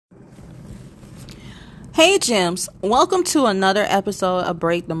Hey, Gems. Welcome to another episode of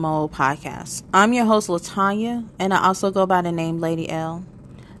Break the Mold podcast. I'm your host, Latanya, and I also go by the name Lady L.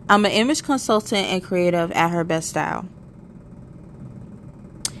 I'm an image consultant and creative at her best style.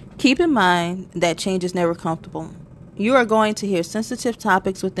 Keep in mind that change is never comfortable. You are going to hear sensitive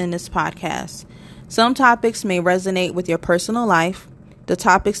topics within this podcast. Some topics may resonate with your personal life. The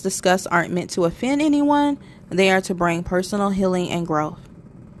topics discussed aren't meant to offend anyone. They are to bring personal healing and growth.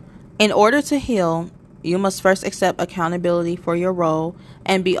 In order to heal, you must first accept accountability for your role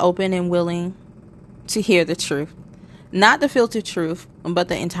and be open and willing to hear the truth. Not the filtered truth, but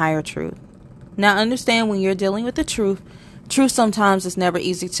the entire truth. Now understand, when you're dealing with the truth sometimes is never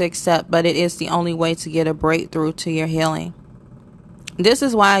easy to accept, but it is the only way to get a breakthrough to your healing. This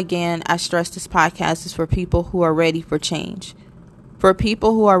is why, again, I stress this podcast is for people who are ready for change. For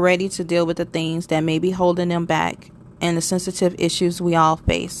people who are ready to deal with the things that may be holding them back and the sensitive issues we all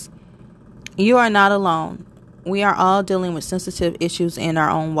face. You are not alone. We are all dealing with sensitive issues in our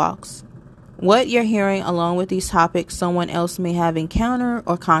own walks. What you're hearing along with these topics, someone else may have encountered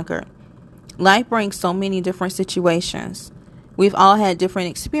or conquered. Life brings so many different situations. We've all had different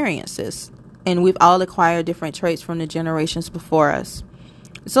experiences, and we've all acquired different traits from the generations before us.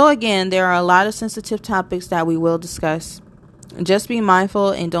 So again, there are a lot of sensitive topics that we will discuss. Just be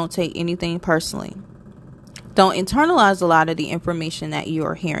mindful and don't take anything personally. Don't internalize a lot of the information that you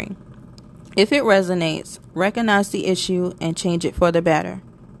are hearing. If it resonates, recognize the issue and change it for the better.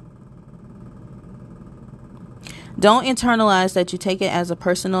 Don't internalize that you take it as a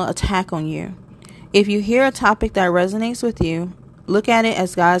personal attack on you. If you hear a topic that resonates with you, look at it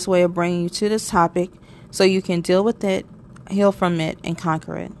as God's way of bringing you to this topic so you can deal with it, heal from it, and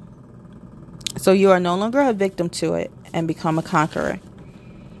conquer it. So you are no longer a victim to it and become a conqueror.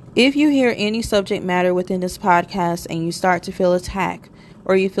 If you hear any subject matter within this podcast and you start to feel attacked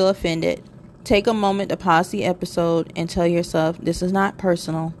or you feel offended, take a moment to pause the episode and tell yourself this is not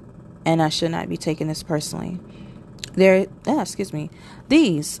personal and I should not be taking this personally.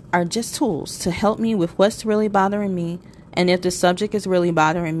 These are just tools to help me with what's really bothering me, and if the subject is really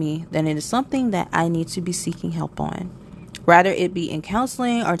bothering me, then it is something that I need to be seeking help on. Rather it be in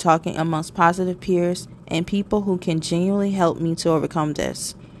counseling or talking amongst positive peers and people who can genuinely help me to overcome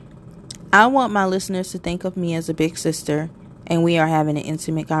this. I want my listeners to think of me as a big sister, and we are having an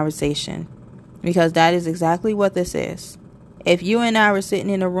intimate conversation, because that is exactly what this is. If you and I were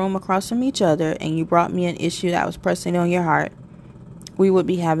sitting in a room across from each other and you brought me an issue that was pressing on your heart, we would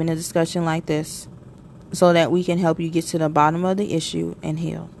be having a discussion like this so that we can help you get to the bottom of the issue and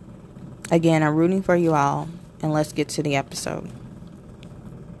heal. Again, I'm rooting for you all, and let's get to the episode.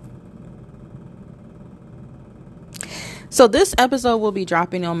 So this episode will be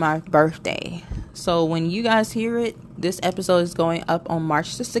dropping on my birthday. So when you guys hear it, this episode is going up on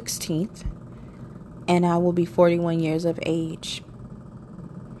March the 16th. And I will be 41 years of age.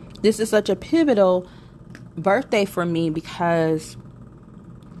 This is such a pivotal birthday for me because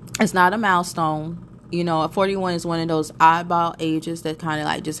it's not a milestone. You know, 41 is one of those oddball ages that kind of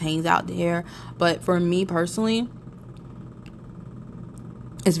like just hangs out there. But for me personally,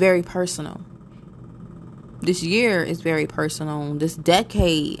 it's very personal. This year is very personal. This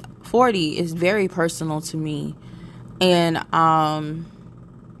decade, 40, is very personal to me. And I'll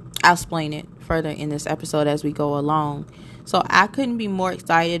explain it further in this episode as we go along. So I couldn't be more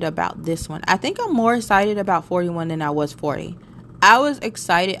excited about this one. I think I'm more excited about 41 than I was 40. I was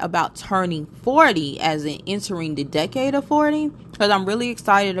excited about turning 40 as in entering the decade of 40 because I'm really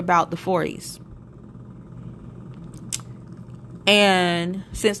excited about the 40s. And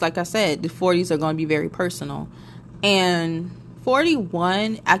since, like I said, the 40s are going to be very personal. And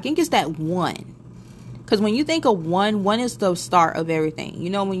 41, I think it's that one. Because when you think of one is the start of everything. You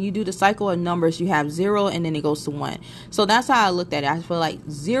know, when you do the cycle of numbers, you have 0 and then it goes to 1. So that's how I looked at it. I feel like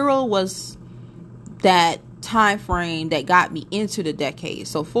 0 was that time frame that got me into the decade.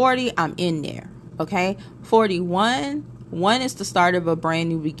 So 40, I'm in there. Okay. 41, 1 is the start of a brand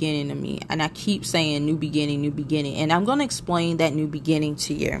new beginning to me. And I keep saying new beginning, new beginning. And I'm going to explain that new beginning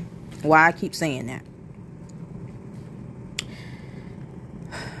to you. Why I keep saying that.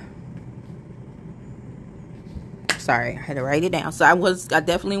 Sorry, I had to write it down. So I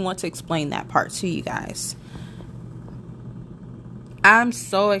definitely want to explain that part to you guys. I'm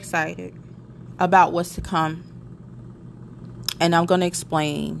so excited about what's to come. And I'm going to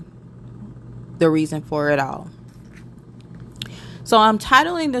explain the reason for it all. So I'm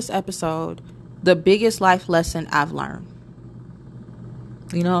titling this episode, The Biggest Life Lesson I've Learned.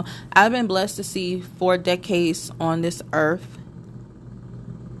 You know, I've been blessed to see 4 decades on this earth.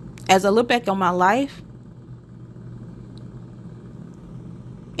 As I look back on my life,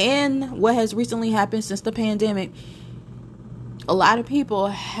 And what has recently happened since the pandemic, a lot of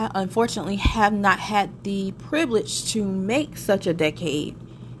people unfortunately have not had the privilege to make such a decade.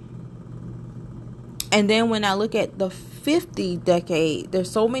 And then when I look at the 50 decade, there's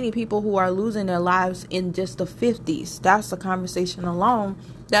so many people who are losing their lives in just the 50s. That's a conversation alone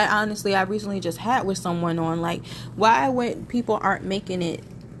that honestly I recently just had with someone on, like, why when people aren't making it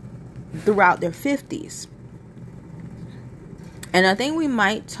throughout their 50s. And I think we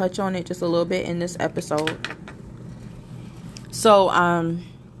might touch on it just a little bit in this episode. So,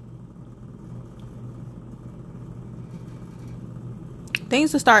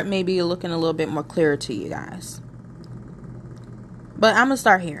 things to start maybe looking a little bit more clear to you guys. But I'm going to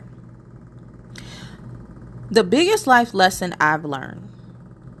start here. The biggest life lesson I've learned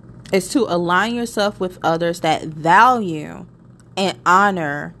is to align yourself with others that value and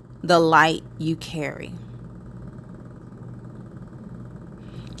honor the light you carry.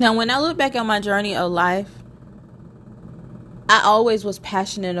 Now, when I look back at my journey of life, I always was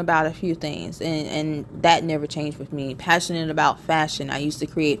passionate about a few things, and that never changed with me. Passionate about fashion. I used to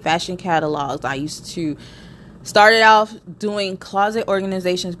create fashion catalogs. I used to started off doing closet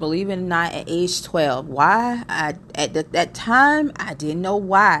organizations, believe it or not, at age 12. Why? At that time, I didn't know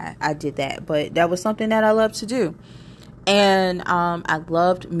why I did that, but that was something that I loved to do. And I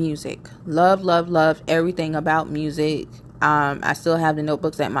loved music. Loved everything about music. I still have the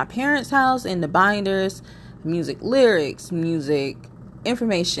notebooks at my parents' house and the binders, music lyrics, music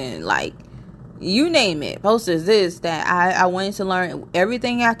information, like you name it, posters, this, that. I wanted to learn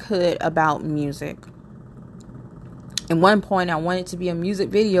everything I could about music. At one point, I wanted to be a music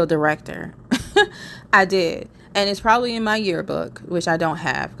video director. I did. And it's probably in my yearbook, which I don't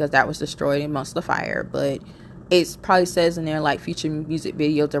have because that was destroyed amongst the fire. But it probably says in there like future music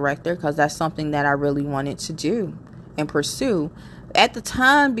video director, because that's something that I really wanted to do and pursue at the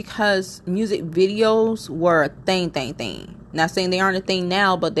time, because music videos were a thing. Not saying they aren't a thing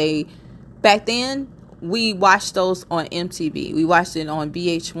now, but back then we watched those on MTV. We watched it on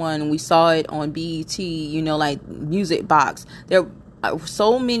VH1. We saw it on BET, like Music Box. There are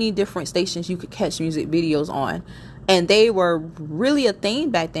so many different stations you could catch music videos on. And they were really a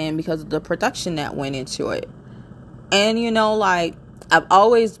thing back then because of the production that went into it. And, I've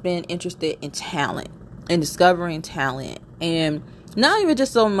always been interested in talent and discovering talent. And not even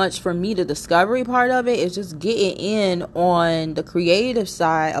just so much for me, the discovery part of it is just getting in on the creative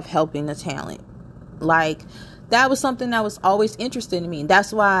side of helping the talent. Like, that was something that was always interested in me.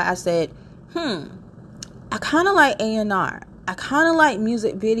 That's why I said, I kind of like A&R. I kind of like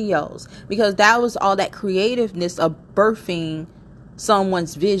music videos, because that was all that creativeness of birthing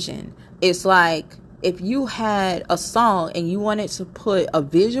someone's vision. It's like, if you had a song and you wanted to put a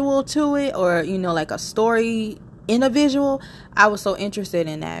visual to it, or, like a story in a visual, I was so interested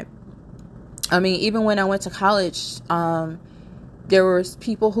in that. I mean, even when I went to college, there was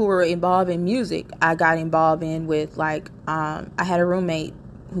people who were involved in music. I got involved in with I had a roommate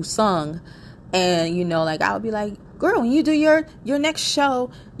who sung, and I would be like, girl, when you do your next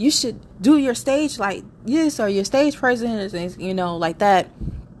show, you should do your stage like this, or your stage presence, like that.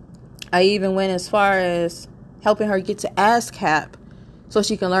 I even went as far as helping her get to ASCAP so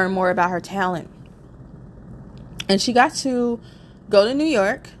she can learn more about her talent. And she got to go to New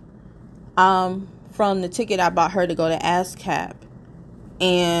York from the ticket I bought her to go to ASCAP.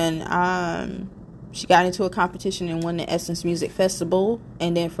 And she got into a competition and won the Essence Music Festival.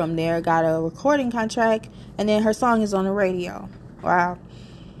 And then from there got a recording contract. And then her song is on the radio. Wow.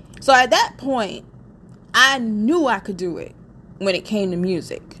 So at that point, I knew I could do it when it came to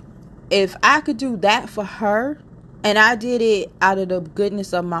music. If I could do that for her, and I did it out of the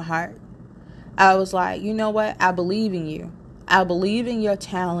goodness of my heart, I was like, you know what? I believe in you. I believe in your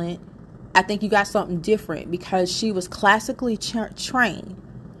talent. I think you got something different, because she was classically trained.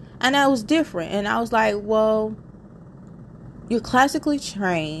 And that was different. And I was like, well, you're classically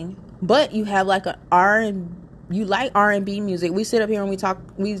trained, but you have like you like R&B music. We sit up here and we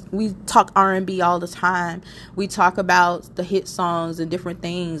talk R&B all the time. We talk about the hit songs and different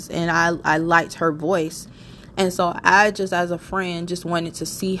things. And I liked her voice. And so I just, as a friend, just wanted to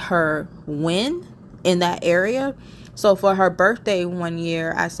see her win in that area. So for her birthday one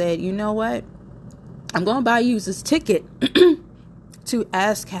year, I said, you know what? I'm going to buy you this ticket to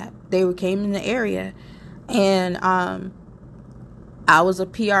ASCAP. They came in the area. And I was a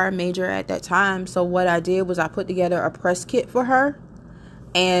PR major at that time. So what I did was I put together a press kit for her.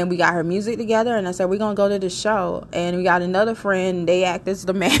 And we got her music together, and I said, we're going to go to the show. And we got another friend, they act as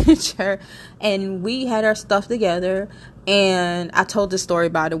the manager, and we had our stuff together. And I told this story,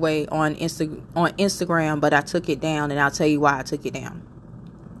 by the way, on Instagram, but I took it down, and I'll tell you why I took it down.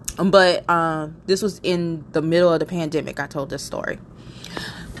 But this was in the middle of the pandemic. I told this story.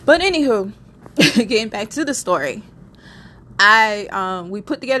 But anywho, getting back to the story, we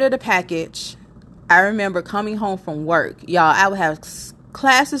put together the package. I remember coming home from work. Y'all, I would have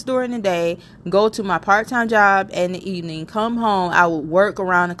classes during the day, go to my part-time job in the evening, come home. I would work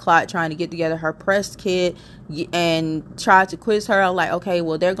around the clock trying to get together her press kit and try to quiz her. I'm like, okay,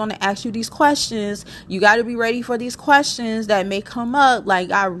 well, they're going to ask you these questions. You got to be ready for these questions that may come up.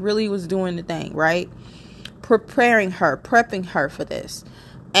 Like, I really was doing the thing, right? Prepping her for this.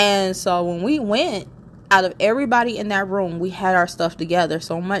 And so when we went, out of everybody in that room, we had our stuff together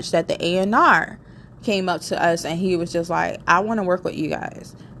so much that the A&R came up to us and he was just like, I want to work with you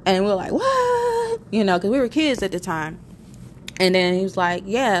guys. And we were like, what? You know, because we were kids at the time. And then he was like,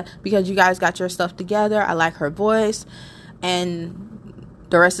 yeah, because you guys got your stuff together. I like her voice. And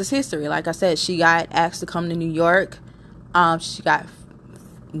the rest is history. Like I said, she got asked to come to New York.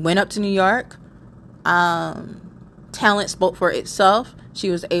 Went up to New York. Talent spoke for itself.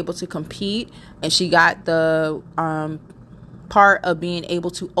 She was able to compete. And she got the part of being able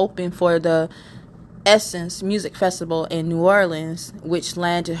to open for the Essence Music Festival in New Orleans, which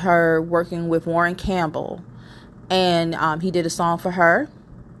landed her working with Warren Campbell. And he did a song for her.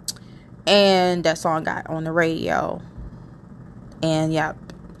 And that song got on the radio. And that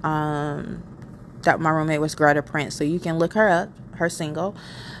my roommate was Greta Prince. So you can look her up, her single.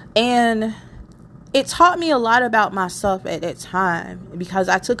 And it taught me a lot about myself at that time because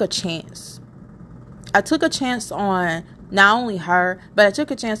I took a chance. I took a chance on not only her, but I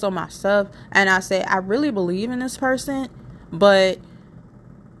took a chance on myself. And I said, I really believe in this person, but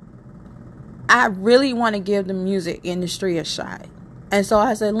I really want to give the music industry a shot. And so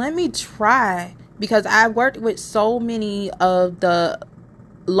I said, let me try, because I worked with so many of the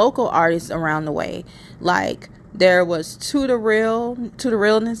local artists around the way. Like there was To The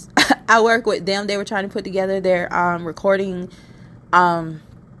Realness. I worked with them. They were trying to put together their recording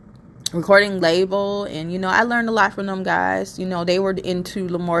label, and you know, I learned a lot from them guys. You know, they were into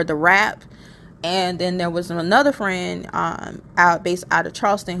more the rap. And then there was another friend based out of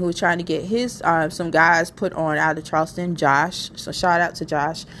Charleston who was trying to get his some guys put on out of Charleston, Josh. So shout out to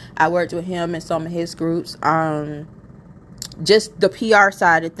Josh. I worked with him in some of his groups. Just the PR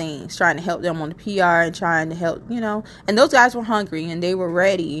side of things, trying to help them on the PR and trying to help, you know. And those guys were hungry and they were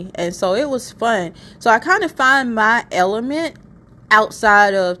ready. And so it was fun. So I kind of find my element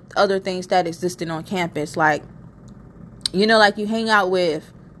outside of other things that existed on campus. Like, you know, like you hang out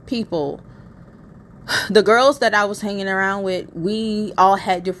with people. The girls that I was hanging around with, we all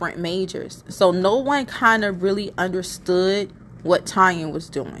had different majors. So no one kind of really understood what Tanya was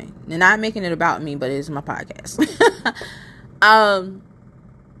doing. And not making it about me, but it is my podcast.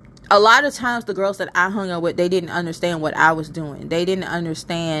 A lot of times the girls that I hung out with, they didn't understand what I was doing. They didn't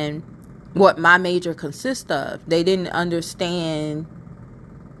understand what my major consists of. They didn't understand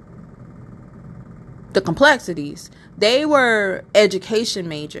the complexities. They were education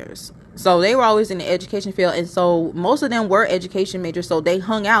majors. So they were always in the education field. And so most of them were education majors. So they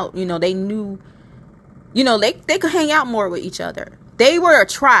hung out, you know, they knew, you know, they could hang out more with each other. They were a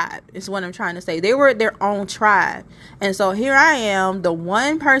tribe, is what I'm trying to say. They were their own tribe. And so here I am, the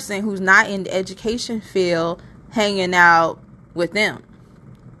one person who's not in the education field, hanging out with them,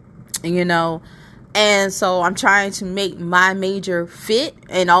 you know. And so I'm trying to make my major fit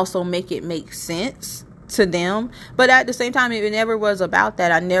and also make it make sense to them. But at the same time, it never was about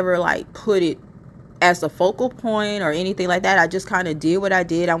that. I never like put it as a focal point or anything like that. I just kind of did what I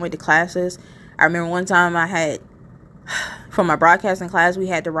did. I went to classes. I remember one time I had, for my broadcasting class, we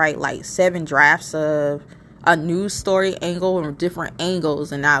had to write like 7 drafts of a news story angle or different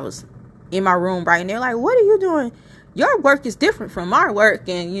angles. And I was in my room writing. They're like, what are you doing? Your work is different from our work.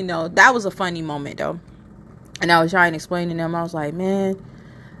 And, you know, that was a funny moment, though. And I was trying to explain to them. I was like, man,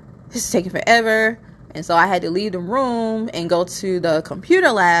 this is taking forever. And so I had to leave the room and go to the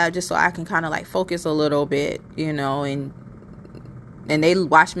computer lab just so I can kind of like focus a little bit, you know, and they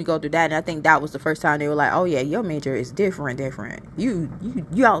watched me go through that. And I think that was the first time they were like, oh yeah, your major is different. You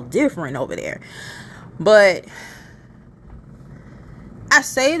all different over there. But I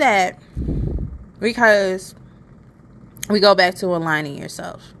say that because we go back to aligning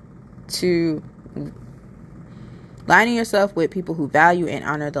yourself with people who value and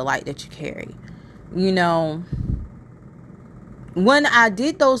honor the light that you carry. You know, when I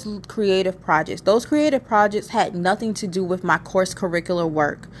did those creative projects had nothing to do with my course curricular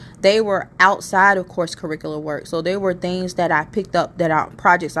work. They were outside of course curricular work. So they were things that I picked up,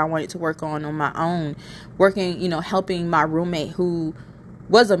 projects I wanted to work on my own. Working, you know, helping my roommate who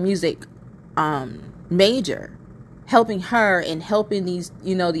was a music major, helping her and helping these,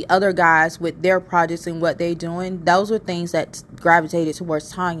 the other guys with their projects and what they're doing, those were things that gravitated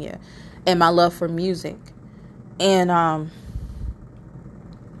towards Tanya and my love for music. And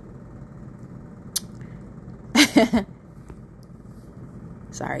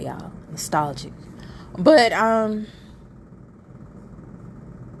sorry y'all, nostalgic, but I'm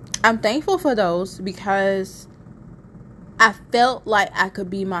thankful for those because I felt like I could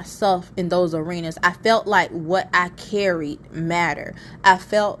be myself in those arenas. I felt like what I carried mattered. I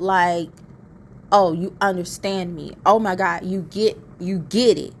felt like, oh, you understand me. Oh my God, you get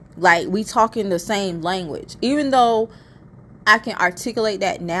it. Like, we talking the same language. Even though I can articulate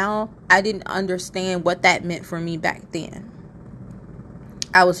that now, I didn't understand what that meant for me back then.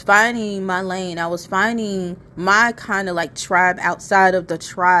 I was finding my lane. I was finding my kind of like tribe outside of the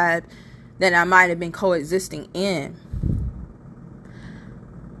tribe that I might have been coexisting in.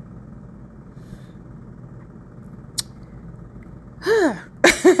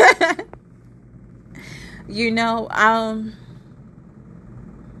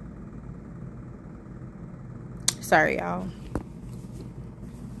 Sorry, y'all.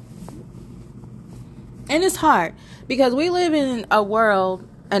 And it's hard because we live in a world,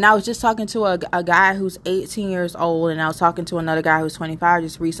 and I was just talking to a guy who's 18 years old, and I was talking to another guy who's 25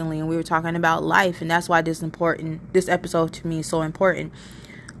 just recently, and we were talking about life, and that's why this episode to me is so important.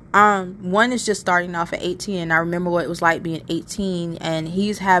 One is just starting off at 18, and I remember what it was like being 18, and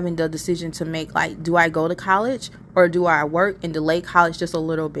he's having the decision to make, like, do I go to college or do I work and delay college just a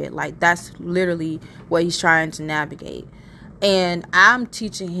little bit? Like, that's literally what he's trying to navigate. And I'm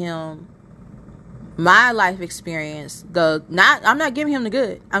teaching him my life experience. I'm not giving him the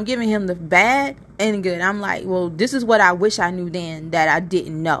good. I'm giving him the bad and the good. I'm like, well, this is what I wish I knew then that I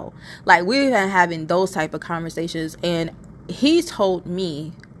didn't know. Like, we've been having those type of conversations, and he told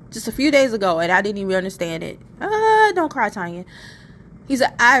me just a few days ago, and I didn't even understand it. Don't cry, Tanya. He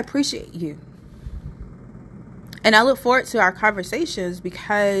said, I appreciate you. And I look forward to our conversations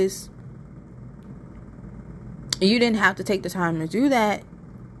because you didn't have to take the time to do that.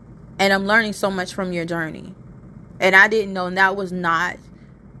 And I'm learning so much from your journey. And I didn't know that was not...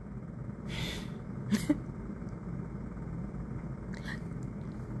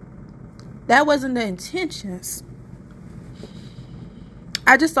 that wasn't the intentions.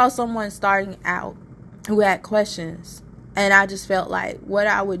 I just saw someone starting out who had questions, and I just felt like what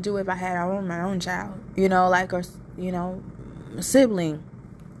I would do if I had my own child, or a sibling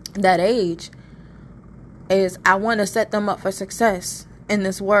that age, is I want to set them up for success in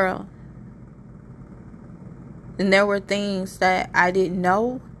this world. And there were things that I didn't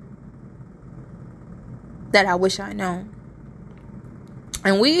know that I wish I'd known.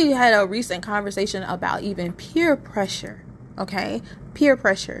 And we had a recent conversation about even peer pressure. Okay? Peer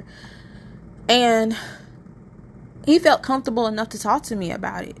pressure. And he felt comfortable enough to talk to me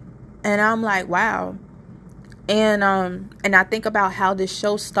about it. And I'm like, wow. And I think about how this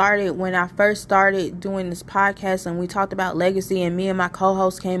show started when I first started doing this podcast, and we talked about legacy, and me and my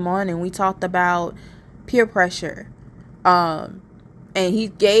co-host came on and we talked about peer pressure. And he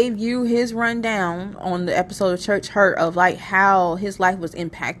gave you his rundown on the episode of Church Hurt of like how his life was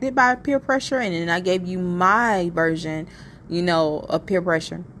impacted by peer pressure, and then I gave you my version of peer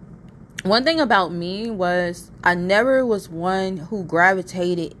pressure. One thing about me was I never was one who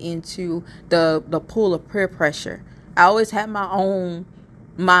gravitated into the pool of peer pressure. I always had my own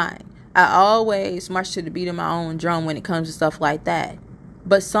mind. I always marched to the beat of my own drum when it comes to stuff like that.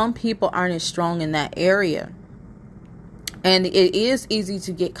 But some people aren't as strong in that area. And it is easy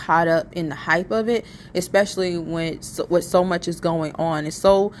to get caught up in the hype of it, especially when so much is going on. It's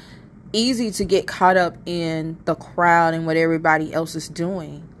so easy to get caught up in the crowd and what everybody else is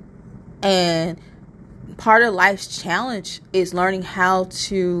doing. And part of life's challenge is learning how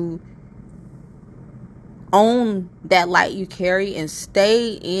to own that light you carry and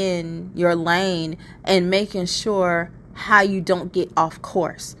stay in your lane and making sure how you don't get off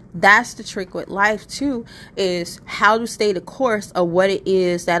course. That's the trick with life too, is how to stay the course of what it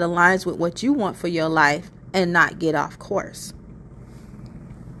is that aligns with what you want for your life and not get off course.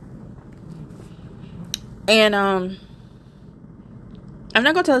 And I'm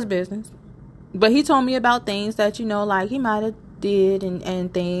not gonna tell his business, but he told me about things that like he might have did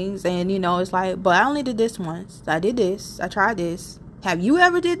and things, and it's like, but I only did this once. I did this. I tried this. Have you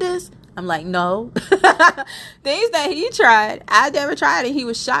ever did this? I'm like, no. Things that he tried, I never tried it. He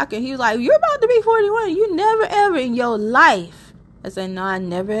was shocked, and he was like, you're about to be 41. You never ever in your life. I said, no, I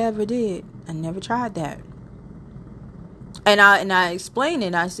never ever did. I never tried that. And I explained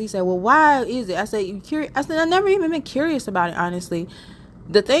it. He said, well, why is it? I said, you curious? I said, I never even been curious about it, honestly.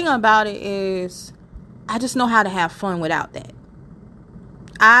 The thing about it is, I just know how to have fun without that.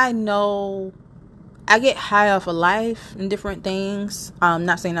 I know I get high off of life and different things. I'm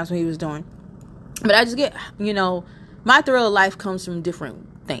not saying that's what he was doing, but I just get, my thrill of life comes from different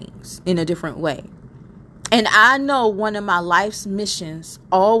things in a different way. And I know one of my life's missions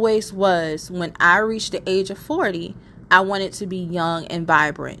always was, when I reached the age of 40, I wanted to be young and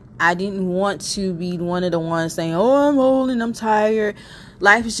vibrant. I didn't want to be one of the ones saying, oh, I'm old and I'm tired.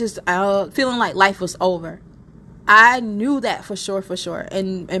 Life is just feeling like life was over. I knew that for sure.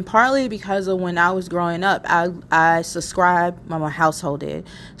 And partly because of when I was growing up, I subscribed, my household did,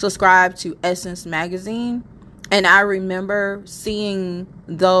 subscribed to Essence magazine. And I remember seeing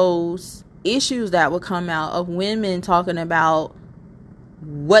those issues that would come out of women talking about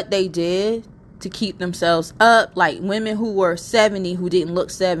what they did to keep themselves up, like women who were 70 who didn't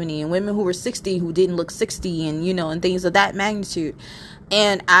look 70, and women who were 60 who didn't look 60, and and things of that magnitude.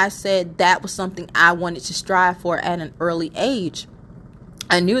 And I said that was something I wanted to strive for at an early age.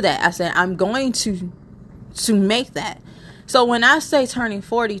 I knew that. I said, I'm going to make that. So when I say turning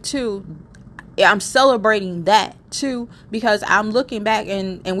 42, I'm celebrating that too, because I'm looking back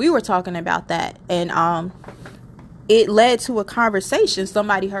and we were talking about that, and it led to a conversation.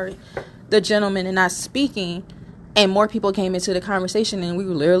 Somebody heard the gentleman and I speaking, and more people came into the conversation, and we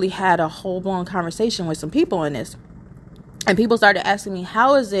literally had a whole blown conversation with some people in this. And people started asking me,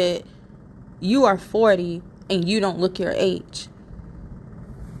 how is it you are 40 and you don't look your age?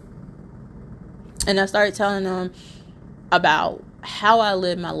 And I started telling them about how I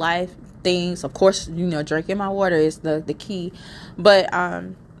live my life, things. Of course, drinking my water is the key. But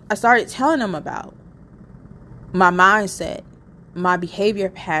I started telling them about my mindset, my behavior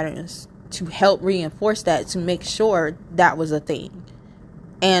patterns, to help reinforce that, to make sure that was a thing.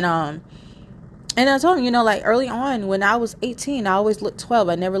 And I told him, like early on when I was 18, I always looked 12.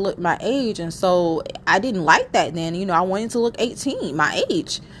 I never looked my age. And so I didn't like that then. I wanted to look 18, my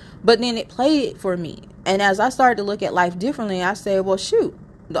age. But then it played for me. And as I started to look at life differently, I said, well, shoot,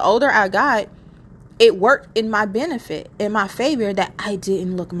 the older I got, it worked in my benefit, in my favor, that I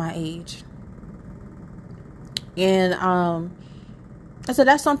didn't look my age. And I said,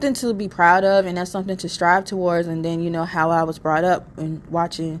 that's something to be proud of, and that's something to strive towards. And then, how I was brought up and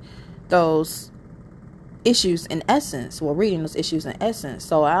watching those issues in Essence, reading those issues in Essence.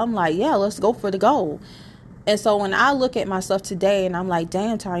 So I'm like, yeah, let's go for the goal. And so when I look at myself today, and I'm like,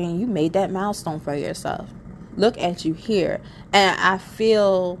 damn, Tarian, you made that milestone for yourself. Look at you here. And I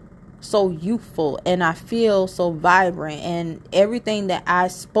feel so youthful, and I feel so vibrant, and everything that I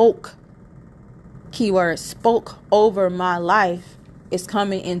spoke over my life is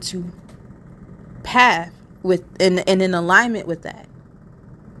coming into path with and in alignment with that.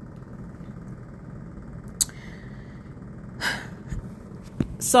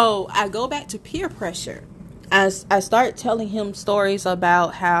 So I go back to peer pressure. As I start telling him stories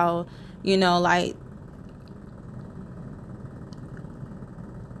about how, like,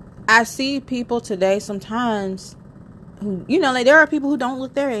 I see people today sometimes who, like, there are people who don't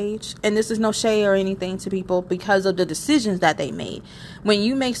look their age, and this is no shade or anything to people because of the decisions that they made. When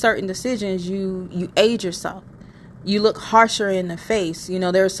you make certain decisions, you age yourself. You look harsher in the face.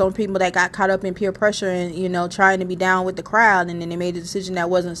 There are some people that got caught up in peer pressure and, trying to be down with the crowd, and then they made a decision that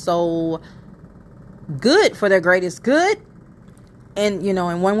wasn't so good for their greatest good. And,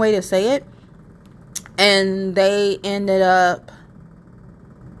 in one way to say it, and they ended up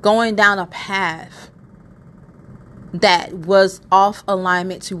going down a path that was off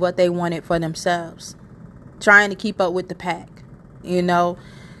alignment to what they wanted for themselves, trying to keep up with the pack, and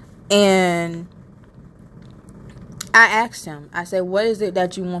I asked him, I said, what is it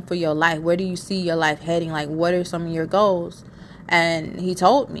that you want for your life? Where do you see your life heading? Like, what are some of your goals? And he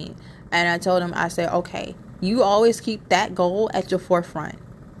told me, and I told him, I said, okay, you always keep that goal at your forefront.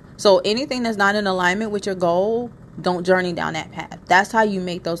 So anything that's not in alignment with your goal, don't journey down that path. That's how you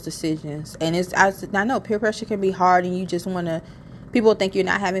make those decisions. And I know peer pressure can be hard, and you just want to, people think you're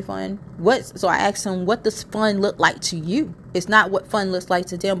not having fun. So I asked him, what does fun look like to you? It's not what fun looks like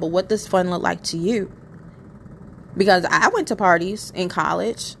to them, but what does fun look like to you? Because I went to parties in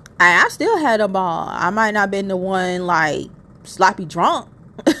college. I still had a ball. I might not have been the one like sloppy drunk,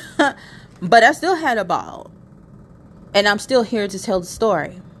 but I still had a ball. And I'm still here to tell the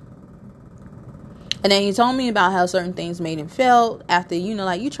story. And then he told me about how certain things made him feel after,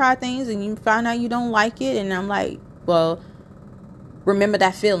 like, you try things and you find out you don't like it. And I'm like, well, remember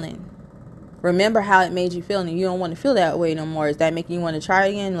that feeling. Remember how it made you feel, and you don't want to feel that way no more. Is that making you want to try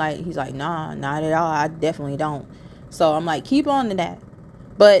again? Like, he's like, nah, not at all. I definitely don't. So I'm like, keep on to that.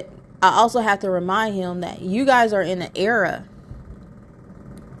 But I also have to remind him that you guys are in an era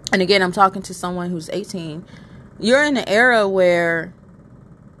and again, I'm talking to someone who's 18, you're in an era where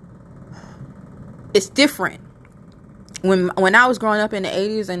it's different. When I was growing up in the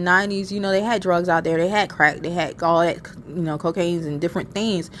 80s and 90s, they had drugs out there. They had crack. They had all that, cocaine and different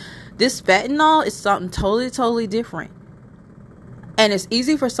things. This fentanyl is something totally, totally different. And it's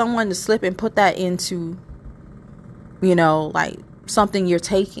easy for someone to slip and put that into, like something you're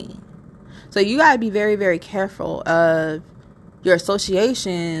taking. So you got to be very, very careful of your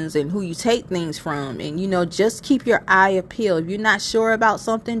associations and who you take things from. And, just keep your eye peeled. If you're not sure about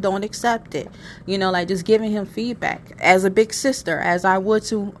something, don't accept it. Like just giving him feedback as a big sister, as I would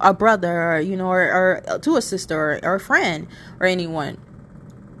to a brother, or to a sister or a friend or anyone.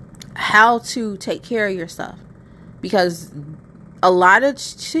 How to take care of yourself. Because a lot of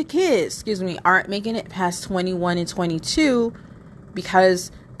kids, aren't making it past 21 and 22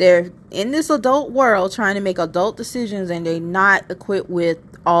 because they're in this adult world trying to make adult decisions, and they're not equipped with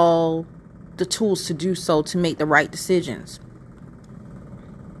all the tools to do so, to make the right decisions.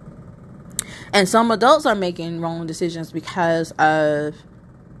 And some adults are making wrong decisions because of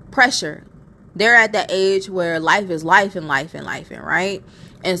pressure. They're at that age where life is life and right?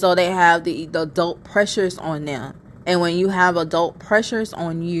 And so they have the adult pressures on them. And when you have adult pressures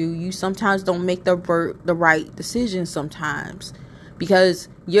on you, you sometimes don't make the right decisions sometimes. Because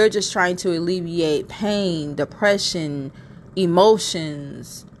you're just trying to alleviate pain, depression,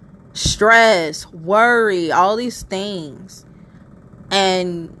 emotions, stress, worry, all these things.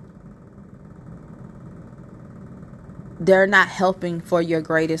 And they're not helping for your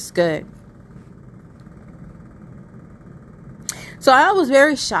greatest good. So I was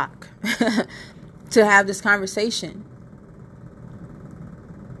very shocked to have this conversation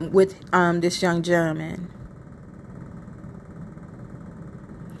with this young gentleman.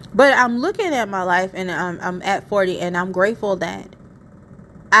 But I'm looking at my life, and I'm at 40, and I'm grateful that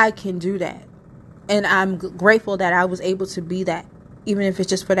I can do that. And I'm grateful that I was able to be that, even if it's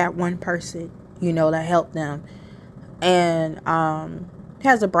just for that one person, to help them. And he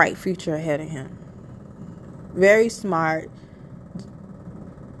has a bright future ahead of him. Very smart.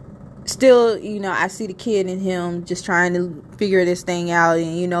 Still, I see the kid in him just trying to figure this thing out.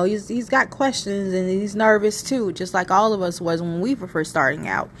 And, he's got questions, and he's nervous too, just like all of us was when we were first starting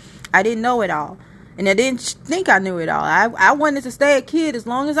out. I didn't know it all. And I didn't think I knew it all. I wanted to stay a kid as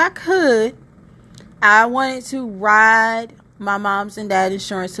long as I could. I wanted to ride my mom's and dad's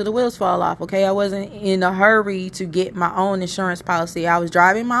insurance till the wheels fall off. Okay, I wasn't in a hurry to get my own insurance policy. I was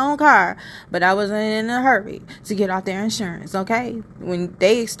driving my own car, but I wasn't in a hurry to get out their insurance. Okay, when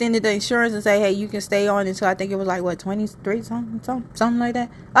they extended the insurance and say, hey, you can stay on until I think it was like 23 something like that.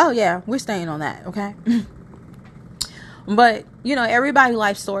 Oh yeah, we're staying on that. Okay. But everybody's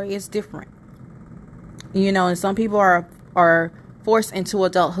life story is different. And some people are forced into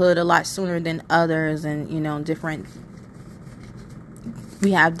adulthood a lot sooner than others, and different.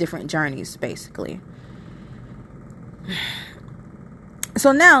 We have different journeys, basically.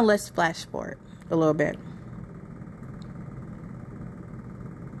 So now let's flash forward a little bit.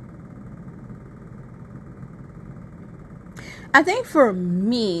 I think for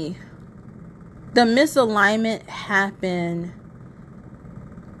me, the misalignment happened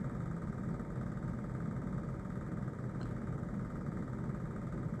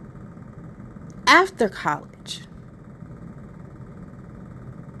after college.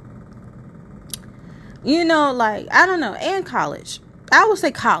 I don't know, and college. I would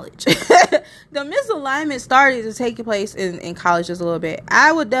say college. The misalignment started to take place in college just a little bit.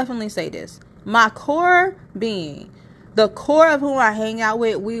 I would definitely say this. My core being, the core of who I hang out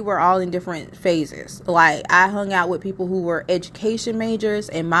with, we were all in different phases. Like, I hung out with people who were education majors,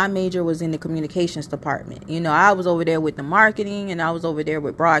 and my major was in the communications department. I was over there with the marketing, and I was over there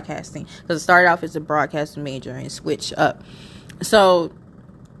with broadcasting. Because I started off as a broadcasting major and switched up. So,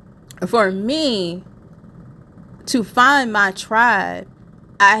 for me, to find my tribe,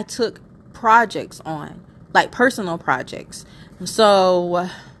 I took projects on, like personal projects. So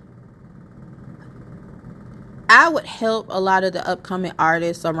I would help a lot of the upcoming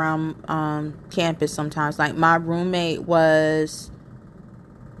artists around campus sometimes. Like, my roommate was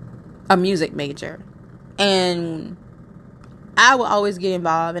a music major, and I would always get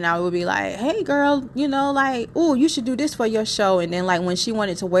involved, and I would be like, hey girl, oh, you should do this for your show. And then, like, when she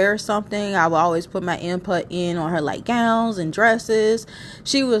wanted to wear something, I would always put my input in on her, like, gowns and dresses.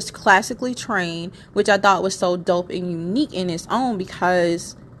 She was classically trained, which I thought was so dope and unique in its own,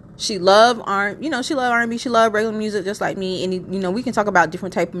 because she loved R&B, she loved regular music just like me. And, we can talk about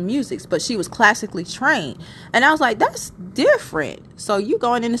different type of musics, but she was classically trained. And I was like, that's different. So you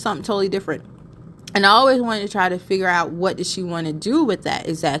going into something totally different. And I always wanted to try to figure out what did she want to do with that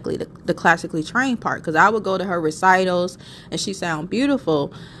exactly, the classically trained part. Because I would go to her recitals and she sounded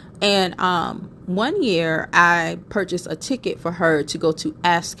beautiful. And one year I purchased a ticket for her to go to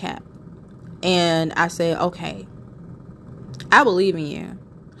ASCAP. And I said, okay, I believe in you.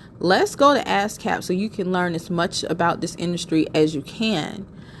 Let's go to ASCAP so you can learn as much about this industry as you can.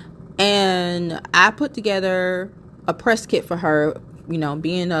 And I put together a press kit for her, you know,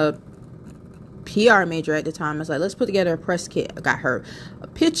 being a PR major at the time. I was like, let's put together a press kit. I got her a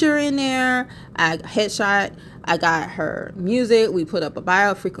picture in there, I headshot, I got her music, we put up a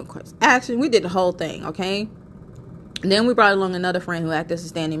bio, frequent course action, we did the whole thing, okay? And then we brought along another friend who acted as a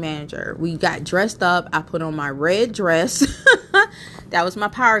standing manager. We got dressed up. I put on my red dress. That was my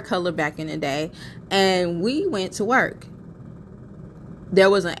power color back in the day. And we went to work. There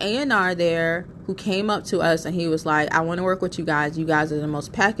was an A&R there who came up to us and he was like, I want to work with you guys. You guys are the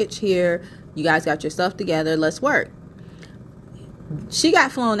most packaged here. You guys got your stuff together. Let's work. She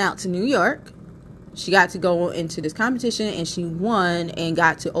got flown out to New York. She got to go into this competition and she won and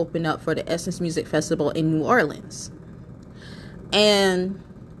got to open up for the Essence Music Festival in New Orleans. And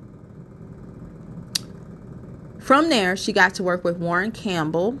from there, she got to work with Warren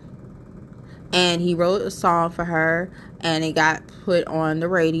Campbell, and he wrote a song for her, and it got put on the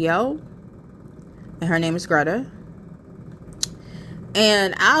radio, and her name is Greta.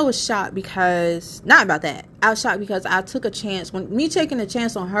 And I was shocked because, not about that, I was shocked because I took a chance. When me taking a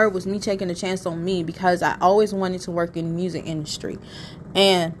chance on her was me taking a chance on me, because I always wanted to work in the music industry.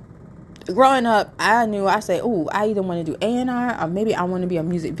 And growing up, I said, oh, I either want to do A&R or maybe I want to be a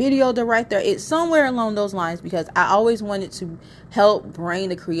music video director. It's somewhere along those lines, because I always wanted to help bring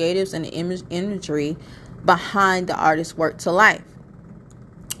the creatives and the imagery behind the artist's work to life.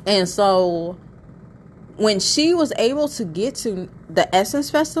 And so when she was able to get to the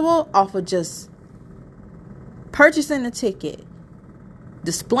Essence Festival off of just purchasing the ticket,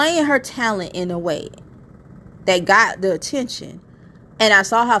 displaying her talent in a way that got the attention, and I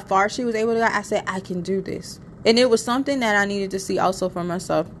saw how far she was able to go, I said, I can do this. And it was something that I needed to see also for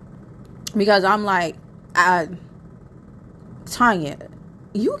myself. Because I'm like, Tanya,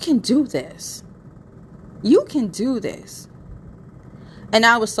 you can do this. You can do this. And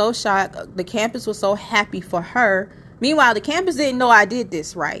I was so shocked. The campus was so happy for her. Meanwhile, the campus didn't know I did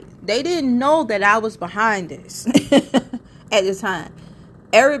this right. They didn't know that I was behind this at the time.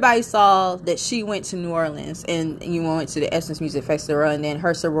 Everybody saw that she went to New Orleans and you went to the Essence Music Festival, and then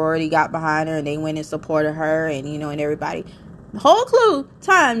her sorority got behind her and they went and supported her, and and everybody. The whole clue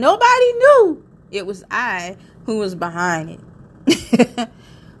time, nobody knew it was I who was behind it.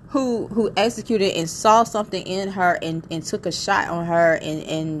 who executed and saw something in her and took a shot on her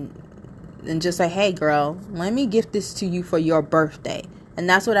and just say, hey girl, let me gift this to you for your birthday. And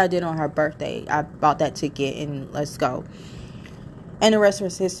that's what I did on her birthday. I bought that ticket and let's go. And the rest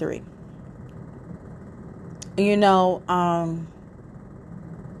was history. Then on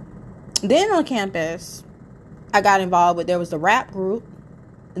campus, I got involved with, there was the rap group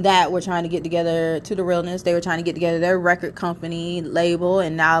that were trying to get together, To The Realness. They were trying to get together their record company, label,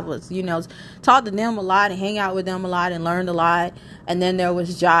 and I was, talked to them a lot and hang out with them a lot and learned a lot. And then there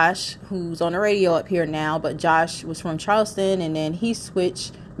was Josh, who's on the radio up here now, but Josh was from Charleston, and then he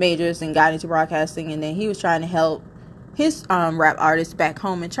switched majors and got into broadcasting, and then he was trying to help his rap artists back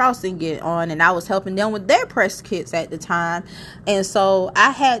home in Charleston get on, and I was helping them with their press kits at the time. And so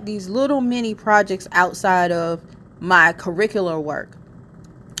I had these little mini projects outside of my curricular work.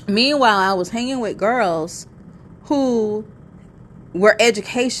 Meanwhile, I was hanging with girls who were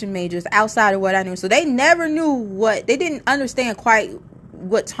education majors outside of what I knew. So they never knew they didn't understand quite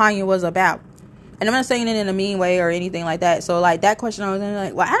what Tanya was about. And I'm not saying it in a mean way or anything like that. So like that question, I was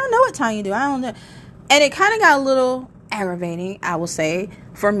like, well, I don't know what Tanya do. I don't know. And it kind of got a little aggravating, I will say,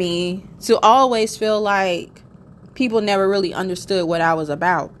 for me to always feel like people never really understood what I was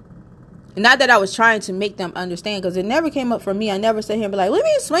about. Not that I was trying to make them understand, because it never came up for me. I never sat here and be like, let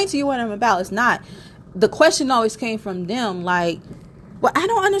me explain to you what I'm about. It's not. The question always came from them, like, well, I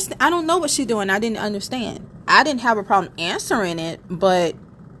don't understand. I don't know what she's doing. I didn't understand. I didn't have a problem answering it, but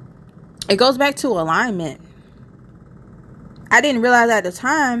it goes back to alignment. I didn't realize at the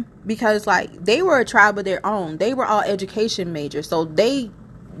time, because they were a tribe of their own. They were all education majors. So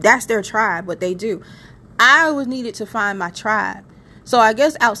that's their tribe, what they do. I was needed to find my tribe. So I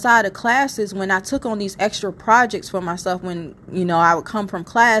guess outside of classes, when I took on these extra projects for myself, when, I would come from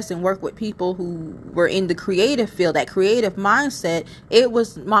class and work with people who were in the creative field, that creative mindset, it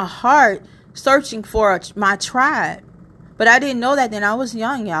was my heart searching for my tribe. But I didn't know that then. I was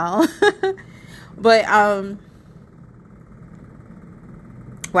young, y'all. But,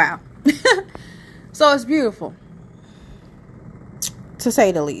 wow. So it's beautiful, to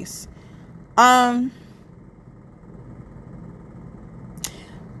say the least. Then,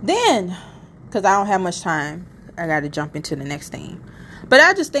 because I don't have much time, I got to jump into the next thing. But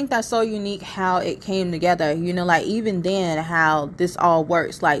I just think that's so unique how it came together. You know, like even then, how this all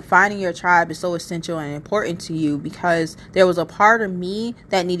works. Like finding your tribe is so essential and important to you because there was a part of me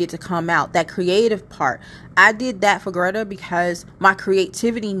that needed to come out, that creative part. I did that for Greta because my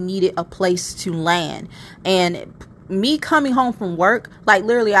creativity needed a place to land. And me coming home from work, like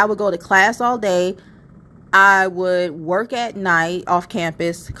literally I would go to class all day. I would work at night off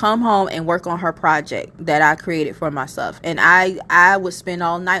campus, come home and work on her project that I created for myself. And I would spend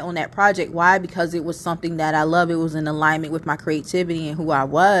all night on that project. Why? Because it was something that I love. It was in alignment with my creativity and who I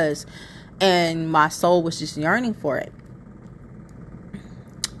was. And my soul was just yearning for it.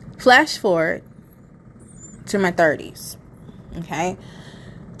 Flash forward to my 30s. Okay.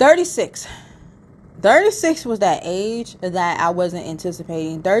 36 was that age that I wasn't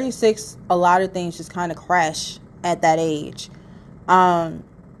anticipating. 36, a lot of things just kind of crash at that age.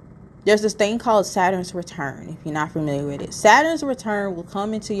 There's this thing called Saturn's return, if you're not familiar with it. Saturn's return will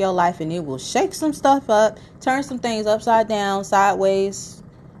come into your life and it will shake some stuff up, turn some things upside down, sideways,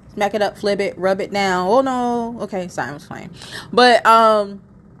 smack it up, flip it, rub it down. Oh no. Okay, sorry, I was playing. But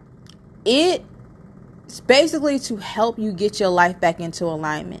it's basically to help you get your life back into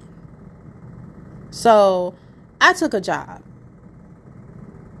alignment. So I took a job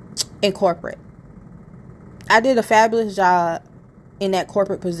in corporate. I did a fabulous job in that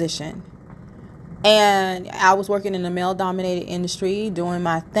corporate position. And I was working in a male-dominated industry, doing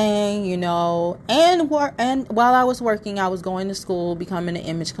my thing, you know. And while I was working, I was going to school, becoming an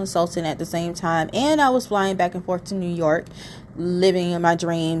image consultant at the same time. And I was flying back and forth to New York, living in my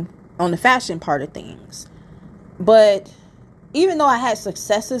dream on the fashion part of things. But even though I had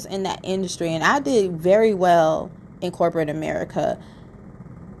successes in that industry and I did very well in corporate America,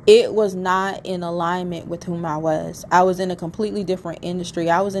 it was not in alignment with whom I was. I was in a completely different industry.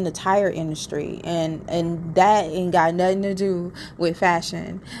 I was in the tire industry, and that ain't got nothing to do with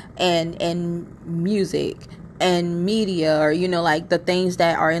fashion and music and media, or, you know, like the things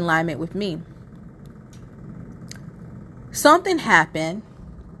that are in alignment with me. Something happened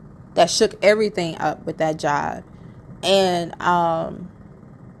that shook everything up with that job. And of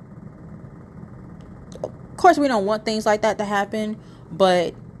course we don't want things like that to happen,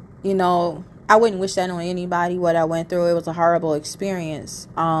 but you know, I wouldn't wish that on anybody. What I went through, it was a horrible experience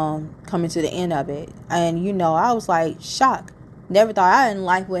coming to the end of it. And you know, I was like shocked. Never thought I in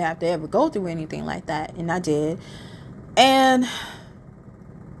life would have to ever go through anything like that, and I did. And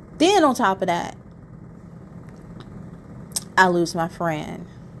then on top of that, I lose my friend.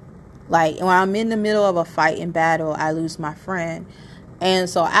 Like, when I'm in the middle of a fight and battle, I lose my friend. And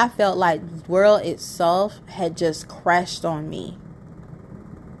so I felt like the world itself had just crashed on me.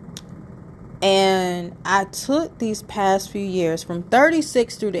 And I took these past few years, from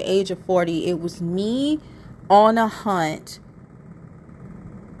 36 through the age of 40, it was me on a hunt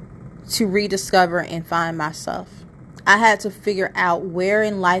to rediscover and find myself. I had to figure out where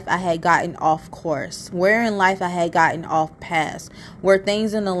in life I had gotten off course, where in life I had gotten off path, were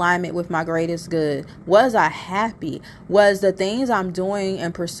things in alignment with my greatest good. Was I happy? Was the things I'm doing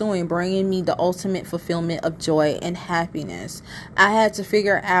and pursuing bringing me the ultimate fulfillment of joy and happiness? I had to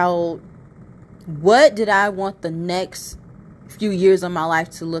figure out, what did I want the next few years of my life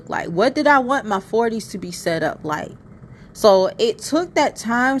to look like? What did I want my 40s to be set up like? So it took that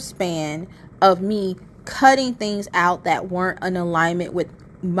time span of me cutting things out that weren't in alignment with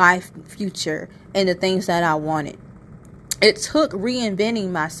my future and the things that I wanted. It took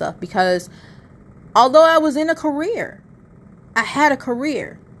reinventing myself, because although I was in a career, I had a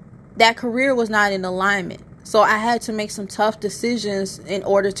career. That career was not in alignment. So I had to make some tough decisions in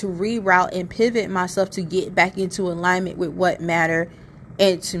order to reroute and pivot myself to get back into alignment with what mattered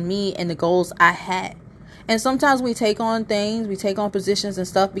and to me and the goals I had. And sometimes we take on things, we take on positions and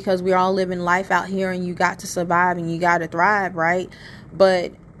stuff because we're all living life out here and you got to survive and you got to thrive, right?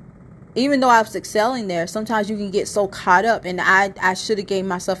 But even though I was excelling there, sometimes you can get so caught up, and I should have gave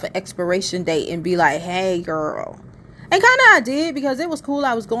myself an expiration date and be like, hey, girl. And kind of I did, because it was cool.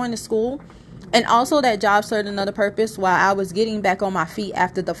 I was going to school, and also that job served another purpose while I was getting back on my feet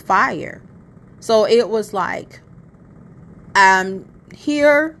after the fire. So it was like, I'm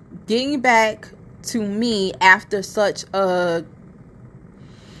here getting back to me after such a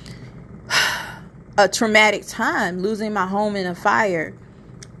traumatic time, losing my home in a fire.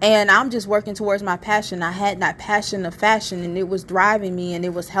 And I'm just working towards my passion. I had that passion of fashion, and it was driving me and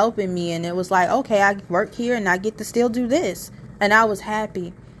it was helping me. And it was like, okay, I work here and I get to still do this. And I was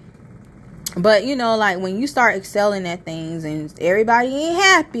happy. But, you know, like when you start excelling at things and everybody ain't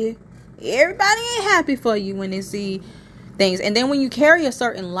happy for you when they see things. And then when you carry a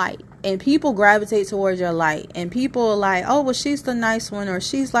certain light and people gravitate towards your light and people are like, oh, well, she's the nice one, or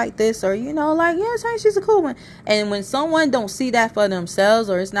she's like this, or, you know, like, yeah, she's a cool one. And when someone don't see that for themselves,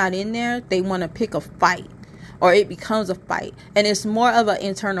 or it's not in there, they want to pick a fight, or it becomes a fight. And it's more of an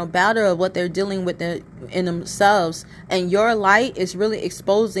internal battle of what they're dealing with in themselves. And your light is really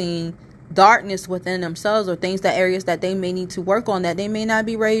exposing darkness within themselves, or areas that they may need to work on that they may not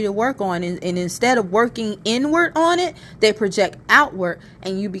be ready to work on, and instead of working inward on it, they project outward,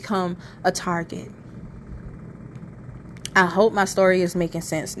 and you become a target. I hope my story is making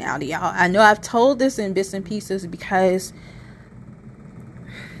sense now to y'all. I know I've told this in bits and pieces because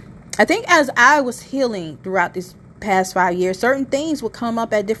I think as I was healing throughout this past 5 years, certain things would come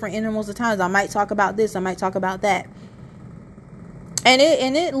up at different intervals of times. I might talk about this, I might talk about that, and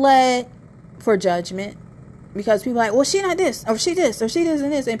it led for judgment, because people are like, well, she not this, or she this, or she this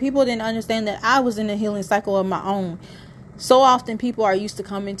and this, and people didn't understand that I was in a healing cycle of my own. So often people are used to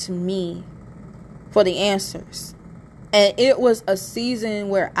coming to me for the answers, and it was a season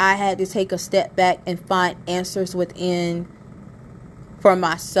where I had to take a step back and find answers within for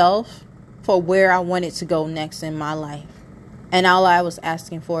myself, for where I wanted to go next in my life. And all I was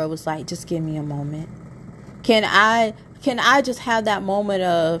asking for was like, just give me a moment. Can I just have that moment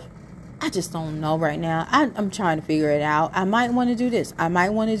of, I just don't know right now. I'm trying to figure it out. I might want to do this. I might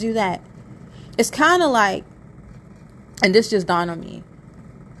want to do that. It's kind of like, and this just dawned on me,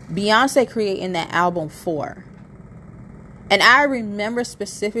 Beyonce creating that album 4. And I remember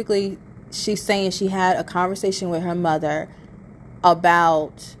specifically she saying she had a conversation with her mother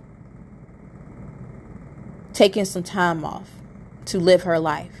about taking some time off to live her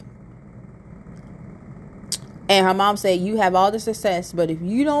life. And her mom said, you have all the success, but if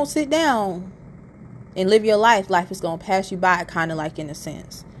you don't sit down and live your life is going to pass you by, kind of like, in a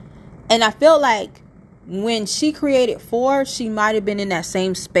sense. And I feel like when she created 4, she might have been in that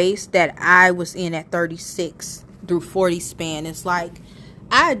same space that I was in at 36 through 40 span. It's like,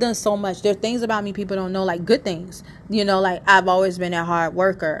 I had done so much. There are things about me people don't know, like good things. You know, like I've always been a hard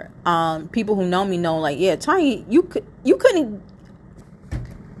worker. People who know me know, like, yeah, Tanya, you couldn't,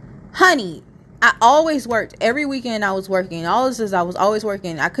 honey, I always worked. Every weekend I was working. All this is, I was always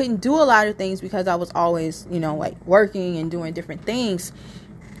working. I couldn't do a lot of things because I was always, you know, like working and doing different things.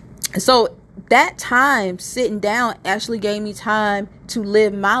 So that time sitting down actually gave me time to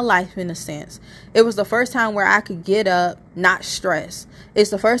live my life in a sense. It was the first time where I could get up, not stress. It's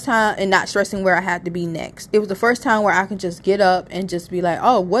the first time, and not stressing where I had to be next. It was the first time where I could just get up and just be like,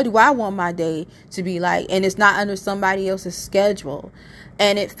 oh, what do I want my day to be like? And it's not under somebody else's schedule.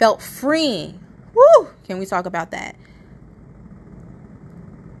 And it felt freeing. Woo! Can we talk about that?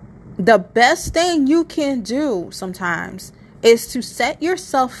 The best thing you can do sometimes is to set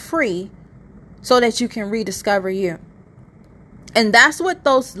yourself free so that you can rediscover you. And that's what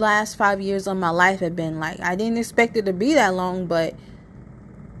those last 5 years of my life have been like. I didn't expect it to be that long, but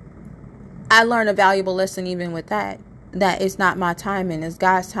I learned a valuable lesson even with that. That it's not my timing, it's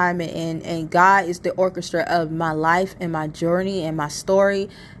God's timing, and God is the orchestra of my life and my journey and my story.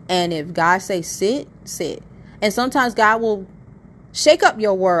 And if God says sit. And sometimes God will shake up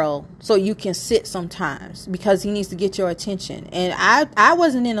your world so you can sit sometimes, because he needs to get your attention. And I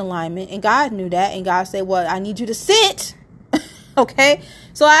wasn't in alignment, and God knew that, and God said, well, I need you to sit, okay,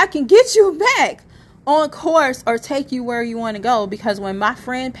 so I can get you back on course or take you where you want to go. Because when my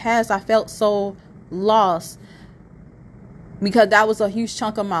friend passed, I felt so lost, because that was a huge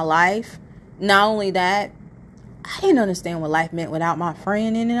chunk of my life. Not only that, I didn't understand what life meant without my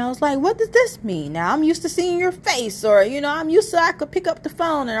friend in it. I was like, what does this mean? Now I'm used to seeing your face, or, you know, I'm used to, I could pick up the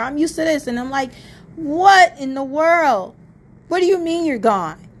phone, or I'm used to this. And I'm like, what in the world? What do you mean you're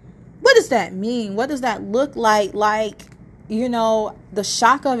gone? What does that mean? What does that look like? Like, you know, the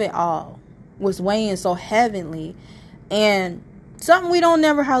shock of it all was weighing so heavily, and something we don't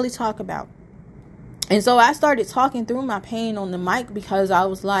never hardly talk about. And so I started talking through my pain on the mic, because I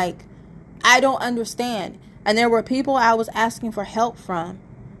was like, I don't understand. And there were people I was asking for help from.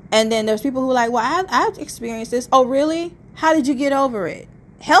 And then there's people who were like, well, I've experienced this. Oh, really? How did you get over it?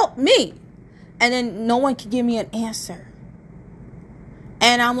 Help me. And then no one could give me an answer.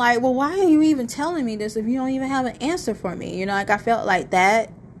 And I'm like, well, why are you even telling me this if you don't even have an answer for me? You know, like I felt like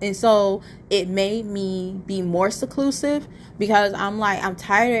that. And so it made me be more seclusive, because I'm like, I'm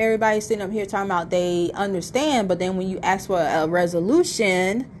tired of everybody sitting up here talking about they understand. But then when you ask for a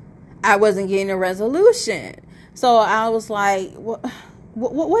resolution, I wasn't getting a resolution. So I was like,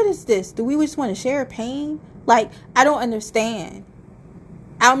 what is this? Do we just want to share pain? Like, I don't understand.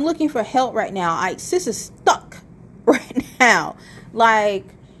 I'm looking for help right now. Sis is stuck right now. Like,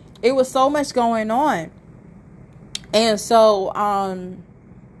 it was so much going on. And so,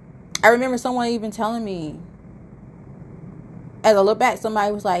 I remember someone even telling me, as I look back,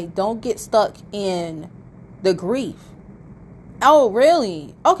 somebody was like, don't get stuck in the grief. Oh,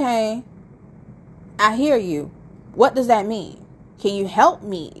 really? Okay. I hear you. What does that mean? Can you help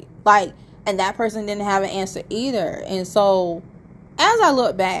me? Like, and that person didn't have an answer either. And so, as I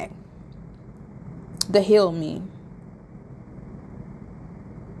look back, the heal me,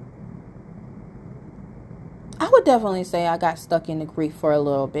 I would definitely say I got stuck in the grief for a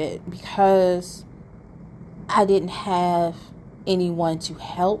little bit because I didn't have anyone to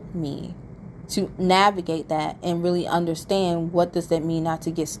help me to navigate that and really understand what does that mean not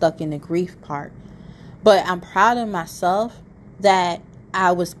to get stuck in the grief part. But I'm proud of myself that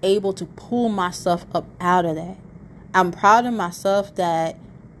I was able to pull myself up out of that. I'm proud of myself that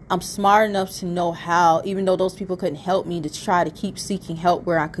I'm smart enough to know how, even though those people couldn't help me, to try to keep seeking help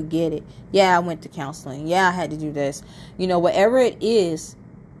where I could get it. Yeah, I went to counseling. Yeah, I had to do this. Whatever it is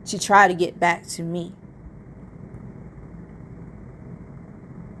to try to get back to me.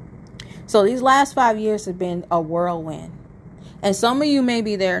 So these last 5 years have been a whirlwind. And some of you may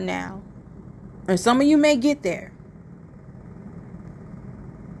be there now. And some of you may get there.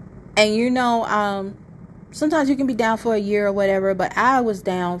 And sometimes you can be down for a year or whatever, but I was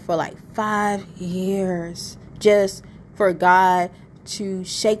down for like 5 years just for God to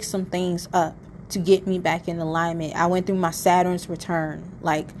shake some things up to get me back in alignment. I went through my Saturn's return.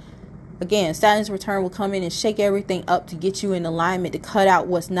 Like, again, Saturn's return will come in and shake everything up to get you in alignment, to cut out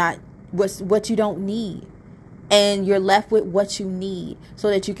what you don't need. And you're left with what you need so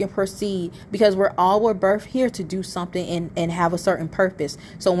that you can proceed. Because we're birthed here to do something and have a certain purpose.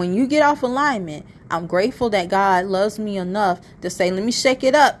 So when you get off alignment, I'm grateful that God loves me enough to say, let me shake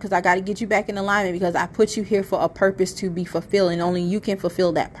it up because I got to get you back in alignment because I put you here for a purpose to be fulfilled. And only you can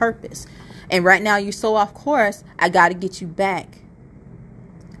fulfill that purpose. And right now you're so off course, I got to get you back.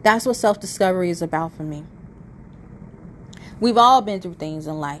 That's what self-discovery is about for me. We've all been through things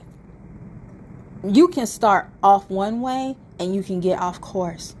in life. You can start off one way and you can get off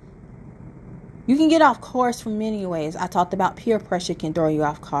course. You can get off course from many ways. I talked about peer pressure can throw you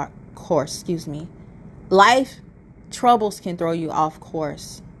off course. Life troubles can throw you off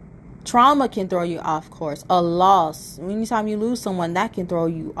course. Trauma can throw you off course. A loss. Anytime you lose someone, that can throw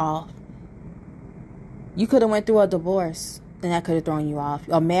you off. You could have went through a divorce and that could have thrown you off.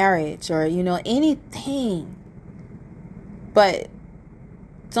 A marriage or, anything. But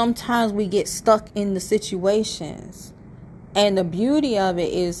sometimes we get stuck in the situations. And the beauty of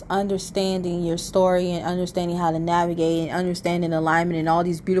it is understanding your story and understanding how to navigate and understanding alignment and all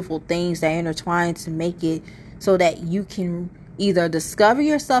these beautiful things that intertwine to make it so that you can either discover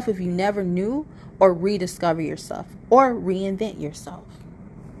yourself if you never knew, or rediscover yourself, or reinvent yourself.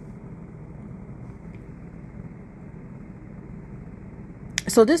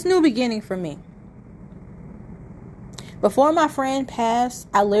 So this new beginning for me. Before my friend passed,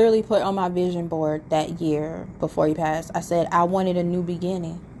 I literally put on my vision board that year before he passed. I said I wanted a new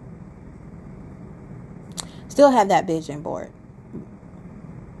beginning. Still have that vision board.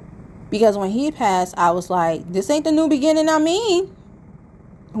 Because when he passed, I was like, this ain't the new beginning I mean.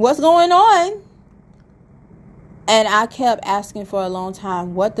 What's going on? And I kept asking for a long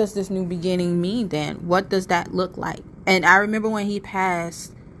time, what does this new beginning mean then? What does that look like? And I remember when he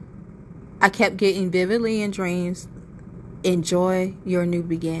passed, I kept getting vividly in dreams, enjoy your new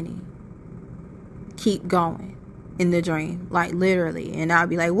beginning. Keep going in the dream, like literally. And I'll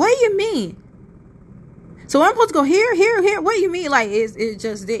be like, what do you mean? So I'm supposed to go here, here, here? What do you mean? Like it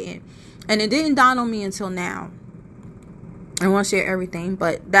just didn't. And it didn't dawn on me until now. I want to share everything,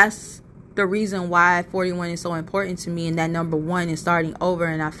 but that's the reason why 41 is so important to me, and that number 1 is starting over.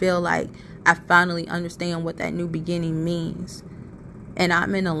 And I feel like I finally understand what that new beginning means. And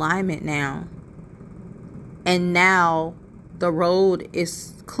I'm in alignment now. And now the road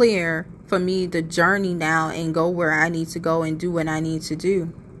is clear for me to journey now and go where I need to go and do what I need to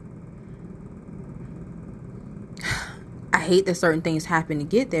do. I hate that certain things happen to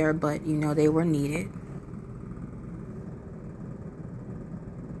get there, but they were needed.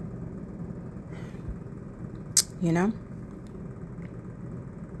 And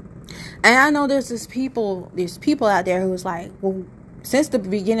I know there's people out there who's like, well, since the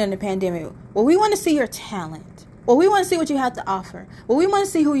beginning of the pandemic, well, we want to see your talent. Well, we want to see what you have to offer. Well, we want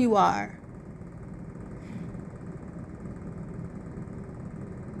to see who you are.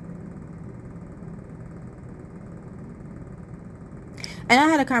 And I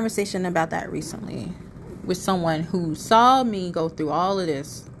had a conversation about that recently. with someone who saw me go through all of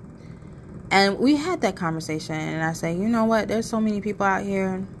this. And we had that conversation, and I say, you know what? There's so many people out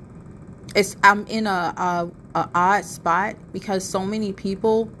here. I'm in a odd spot because so many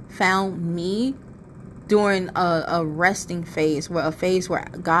people found me during a resting phase, where a phase where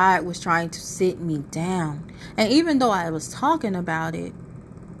God was trying to sit me down. And even though I was talking about it,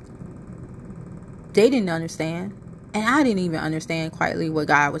 they didn't understand. And I didn't even understand quietly what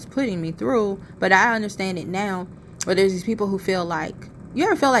God was putting me through. But I understand it now. But there's these people who feel like, you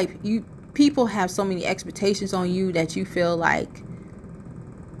ever feel like people have so many expectations on you that you feel like,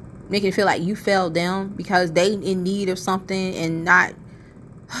 make it feel like you fell down because they in need of something and not.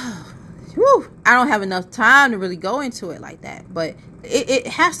 Whew, I don't have enough time to really go into it like that. But it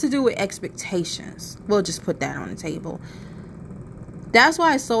has to do with expectations. We'll just put that on the table. That's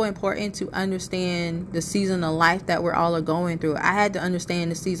why it's so important to understand the season of life that we're all going through. I had to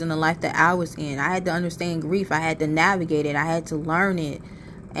understand the season of life that I was in. I had to understand grief. I had to navigate it. I had to learn it.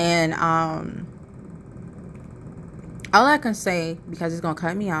 And all I can say, because it's going to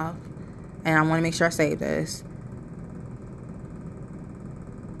cut me off, and I want to make sure I say this.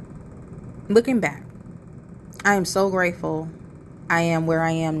 Looking back, I am so grateful I am where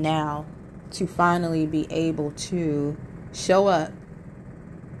I am now to finally be able to show up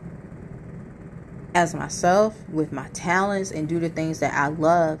as myself with my talents and do the things that I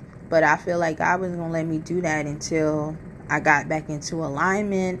love. But I feel like God wasn't going to let me do that until I got back into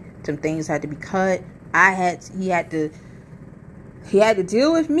alignment. Some things had to be cut. He had to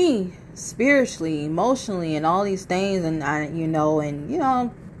deal with me spiritually, emotionally, and all these things. And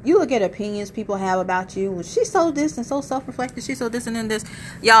you look at opinions people have about you. Well, she's so this and so self-reflective. She's so this and then this.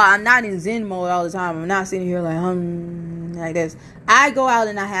 Y'all, I'm not in Zen mode all the time. I'm not sitting here like this. I go out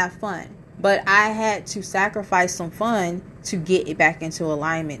and I have fun. But I had to sacrifice some fun to get it back into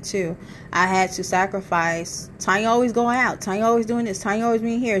alignment too. I had to sacrifice Tanya always going out, Tanya always doing this, Tanya always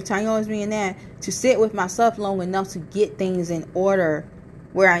being here, Tanya always being that, to sit with myself long enough to get things in order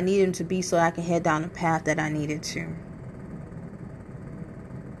where I needed them to be so I can head down the path that I needed to.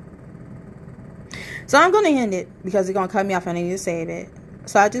 So I'm going to end it because it's going to cut me off and I need to save it.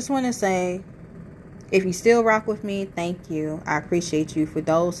 So I just want to say, if you still rock with me, thank you. I appreciate you. For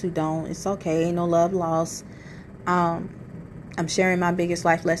those who don't, it's okay. Ain't no love lost. I'm sharing my biggest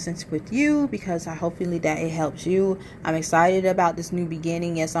life lessons with you because hopefully that it helps you. I'm excited about this new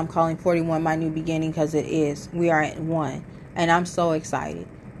beginning. Yes, I'm calling 41 my new beginning because it is. We are at 1. And I'm so excited.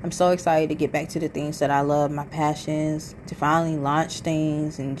 I'm so excited to get back to the things that I love, my passions, to finally launch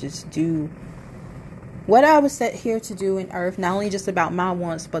things and just do what I was set here to do in earth, not only just about my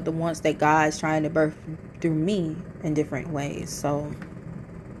wants, but the wants that God's trying to birth through me in different ways. So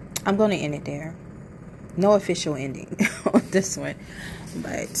I'm going to end it there. No official ending on this one.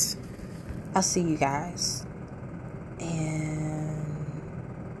 But I'll see you guys. And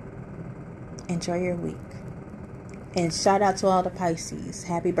enjoy your week. And shout out to all the Pisces.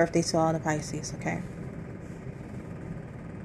 Happy birthday to all the Pisces, okay?